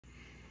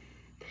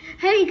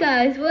Hey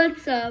guys,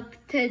 what's up?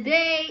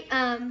 Today,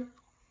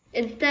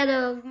 instead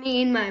of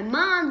me and my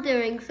mom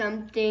doing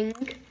something,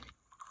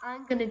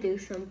 I'm gonna do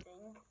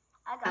something.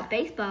 I got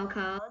baseball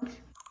cards.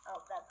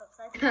 Oh, that's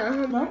upside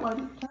down. No, I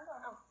didn't turn it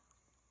on.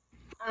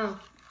 Oh,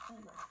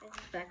 this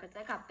is backwards.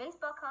 I got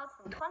baseball cards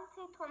from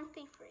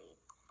 2023.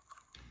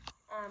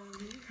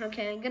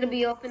 Okay, I'm gonna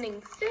be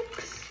opening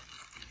 6.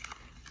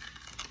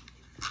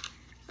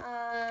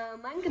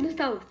 I'm gonna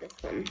start with this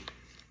one.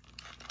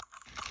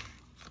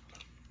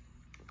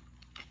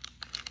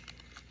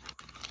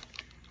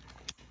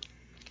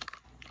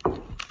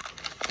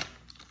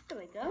 There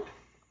we go.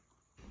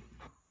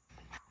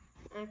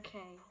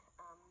 Okay,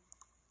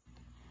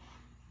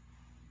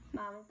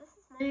 Mom, is this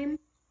his name?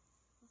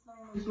 His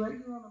name is right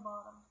here on the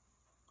bottom.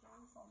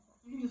 Gary Sanchez.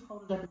 You can just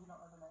hold it up if you don't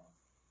know the name.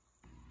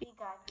 We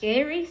got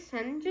Gary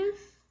Sanchez.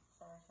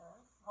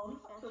 Hold it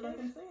up so they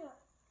can see it.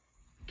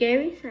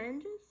 Gary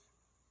Sanchez?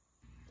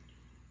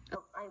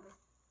 Oh,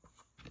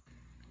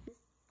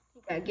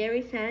 we got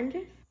Gary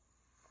Sanchez.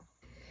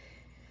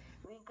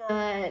 We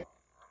got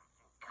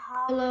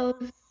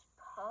Carlos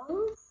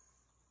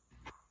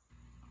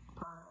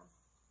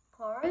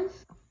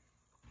Porras.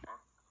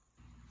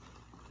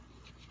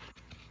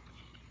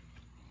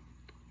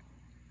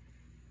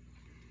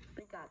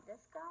 We got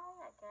this guy.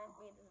 I can't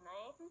read his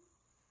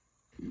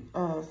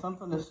name.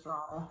 Something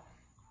Estrada.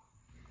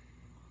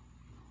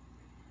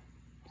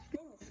 His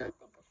name is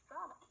something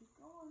Estrada. Keep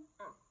going.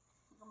 Oh.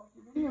 You're gonna make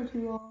your video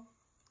too long.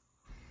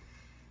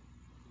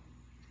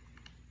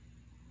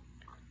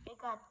 We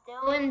got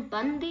Dylan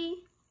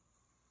Bundy.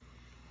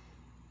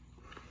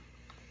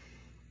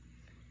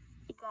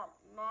 We got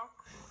Max.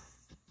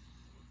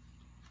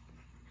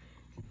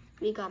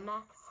 We got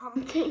Max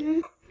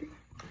something.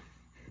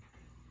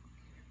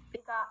 We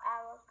got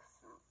Alex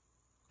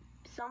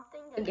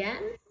something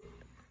again.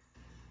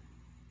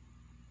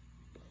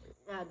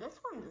 Now this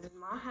one does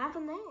not have a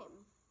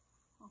name.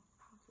 Oh,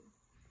 okay.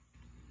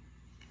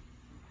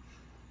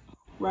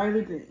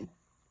 Riley Green. His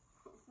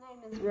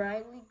name is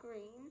Riley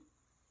Green.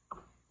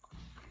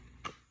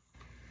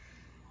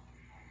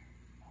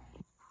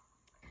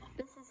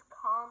 This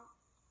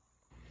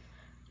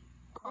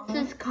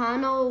is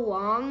Connell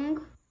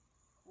Wong.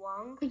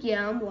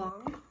 Yeah, I'm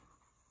Wong.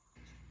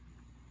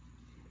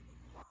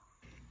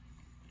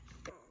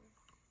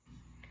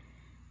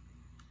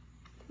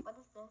 What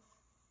is this?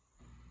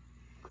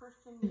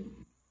 Christian.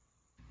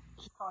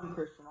 Just call him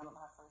Christian. I don't know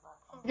how to say his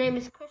last name. His name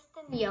is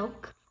Kristen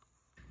Yoke.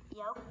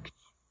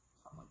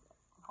 Something like that.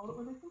 Hold it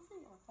where they can see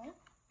it, okay?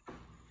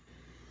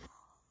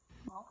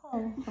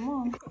 Okay, come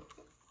on.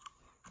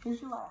 Here's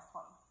your last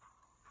one.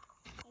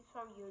 He's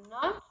from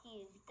Unique. He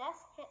is Des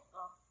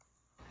Hitler.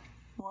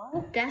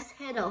 What? Des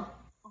Hitler.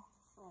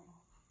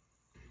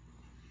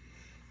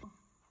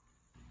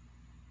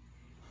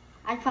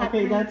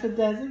 Okay, that's a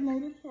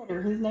designated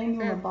hitter. His name's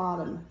on the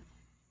bottom.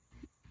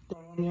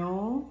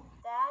 Daniel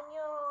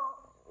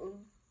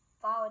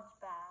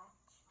Fauchbach.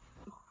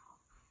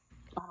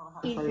 I don't know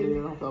how to say it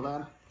either. I feel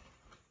bad.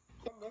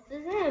 And this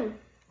is him.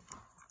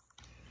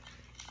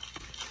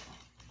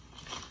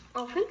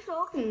 Oh, thanks for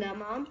opening that,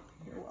 Mom.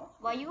 You're welcome.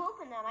 While you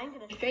open that, I'm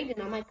going to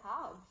straighten out my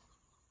cards.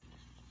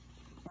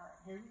 Alright,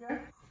 here you go.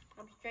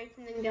 I'm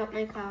straightening out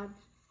my cards.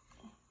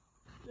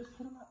 Just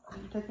put them up.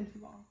 You're taking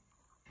too long.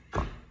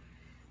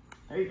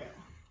 There you go.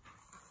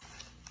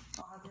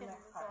 I'll have your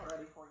next pack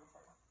ready for you,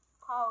 too.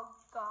 Paul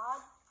God.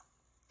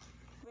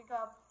 We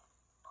got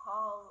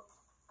Paul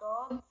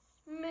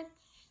Goldsmith.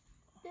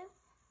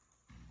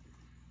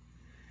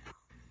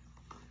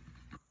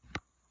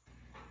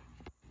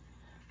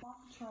 Why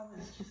don't you try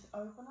this? Just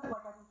open it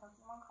like I do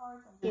Pokemon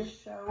cards and just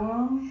show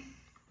them.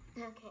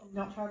 Okay. And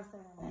don't try to say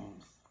their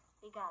names.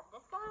 We got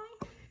this guy.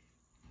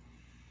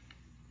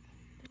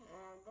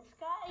 And this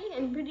guy.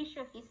 I'm pretty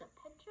sure he's a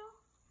pitcher.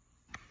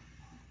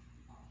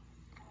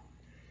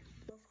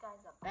 This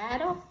guy's a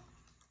batter.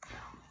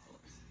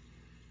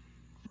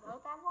 No,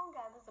 that one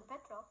guy was a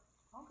pitcher.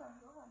 Okay,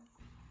 go ahead.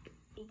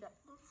 We got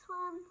this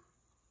one.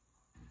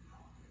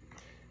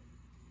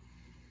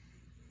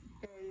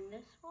 And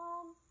this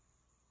one.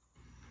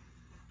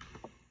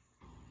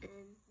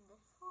 And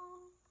this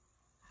one.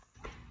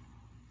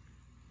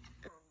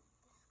 And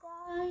this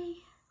guy.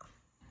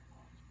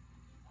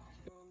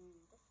 And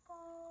this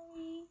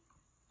guy.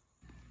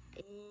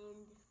 And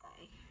this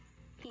guy.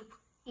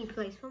 He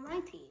plays for my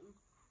team.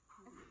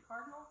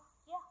 Cardinal?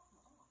 Yeah.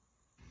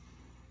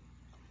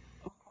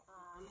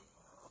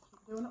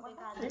 Keep doing it like We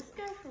got this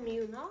guy from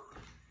Unique.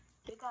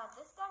 We got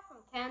this guy from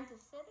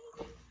Kansas City.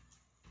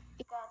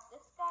 We got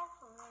this guy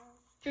from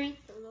Street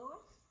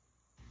Lewis.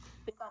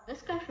 We got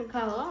this guy from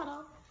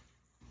Colorado.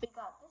 We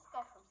got this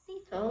guy from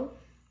Seattle.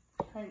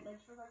 Hey, make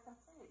sure they can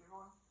see it. You're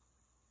going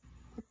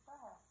too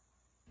fast.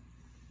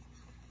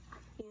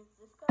 Here's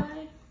this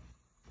guy.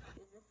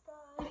 Here's this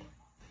guy.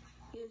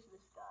 Here's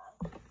this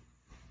guy.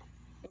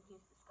 And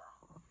here's this guy.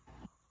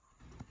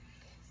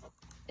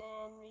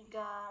 And we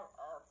got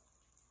a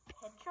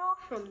pitcher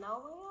from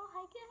nowhere,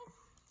 I guess.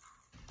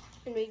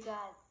 And we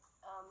got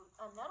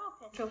another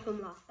pitcher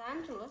from Los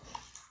Angeles.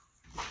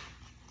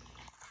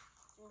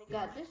 And we We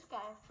got this guy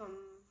from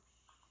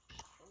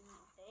San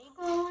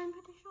Diego, I'm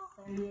pretty sure.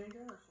 San Diego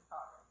or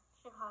Chicago?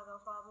 Chicago,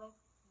 probably.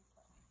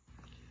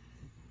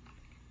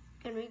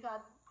 And we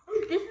got,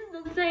 this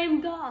is the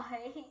same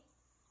guy.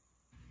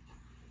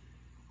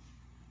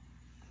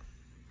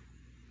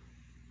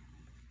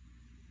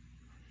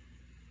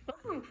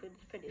 Looking for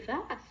this pretty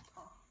fast.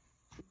 Oh,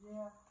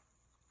 yeah.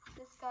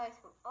 This guy's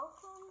from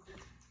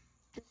Oakland.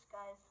 This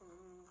guy's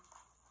from,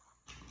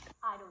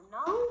 I don't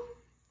know.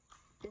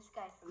 This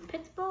guy's from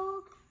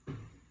Pittsburgh.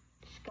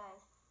 This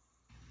guy's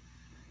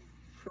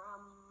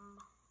from,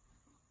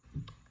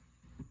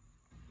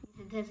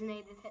 he's a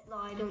designated Hitler.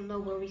 I don't know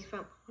where he's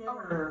from.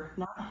 Hitler,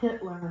 not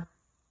Hitler.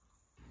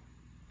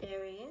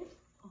 There he is.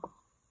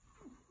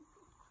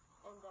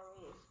 And there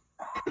he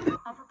is.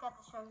 I forgot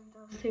to show you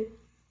those two.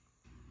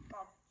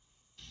 Got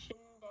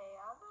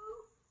Shindiago.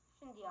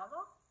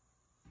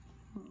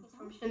 He's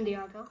from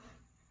Shindiago.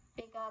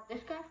 We got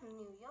this guy from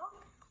New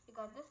York. We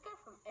got this guy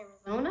from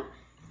Arizona.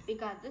 We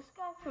got this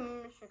guy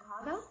from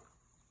Chicago.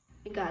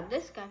 We got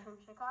this guy from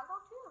Chicago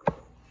too.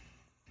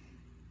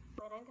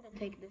 Wait, I'm gonna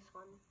take this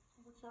one.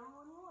 Whichever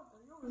one you want,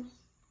 they're yours.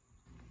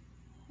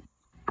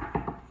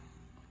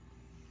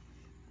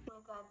 We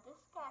got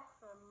this guy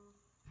from,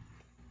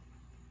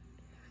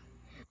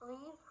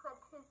 leave what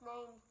his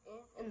name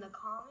is in the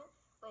comments.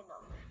 Wait, no.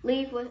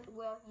 Leave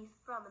where he's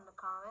from in the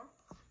comments.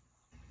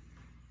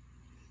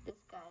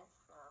 This guy's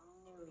from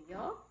New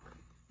York.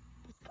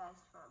 This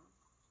guy's from,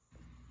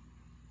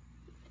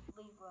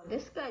 leave where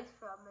this guy's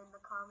from in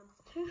the comments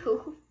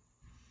too.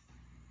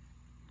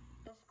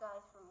 This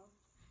guy's from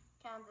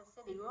Kansas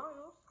City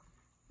Royals.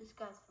 This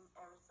guy's from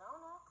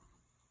Arizona.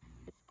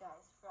 This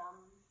guy's from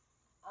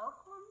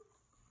Oakland.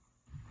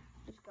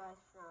 This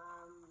guy's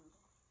from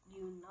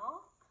New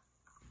York.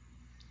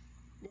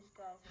 This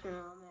guy's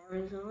from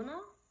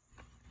Arizona.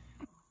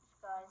 This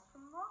guy's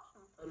from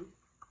Washington.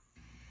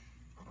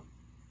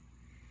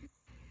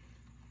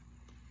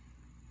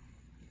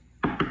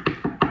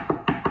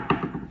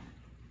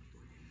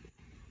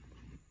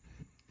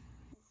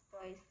 This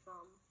guy's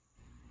from,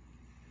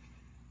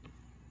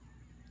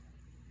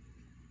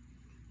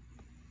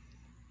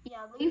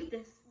 yeah, leave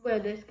this where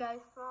this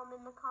guy's from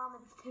in the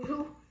comments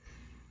too.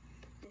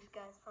 This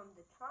guy's from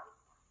Detroit.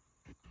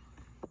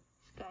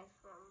 This guy's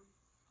from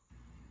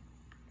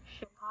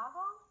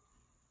Chicago.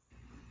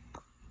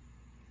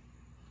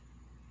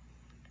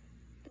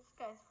 This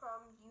guy's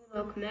from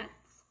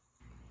Mets.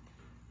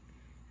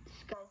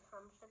 This guy's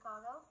from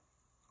Chicago.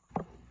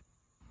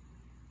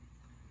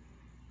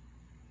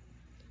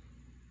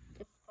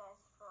 This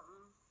guy's from,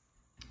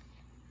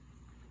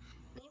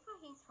 leave where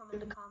he's from in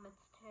the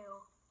comments too.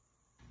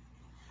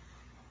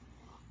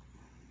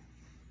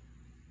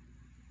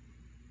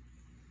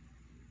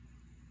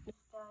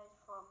 This guy's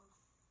from,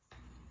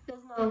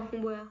 doesn't know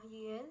where he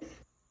is.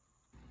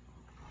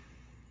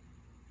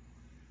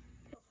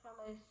 He's from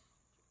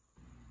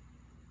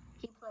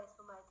he plays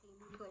for my team.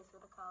 He plays for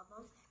the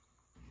Cardinals.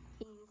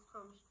 He's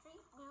from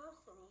St. Louis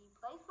and he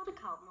plays for the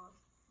Cardinals.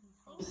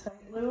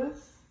 St. Louis?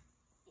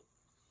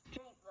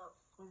 St. Louis.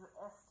 Is it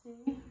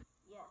ST?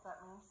 Yes.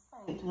 That means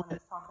Saint when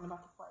it's talking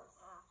about the place.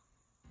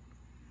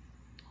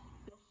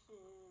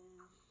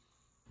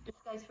 This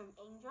guy's from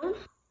Angel.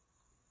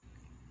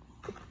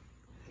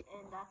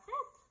 And that's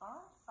it.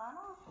 Alright, sign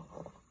off.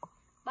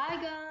 Bye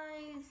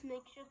guys.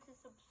 Make sure to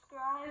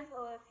subscribe,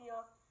 or if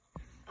you're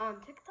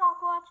on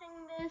TikTok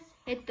watching this,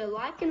 hit the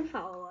like and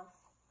follow us.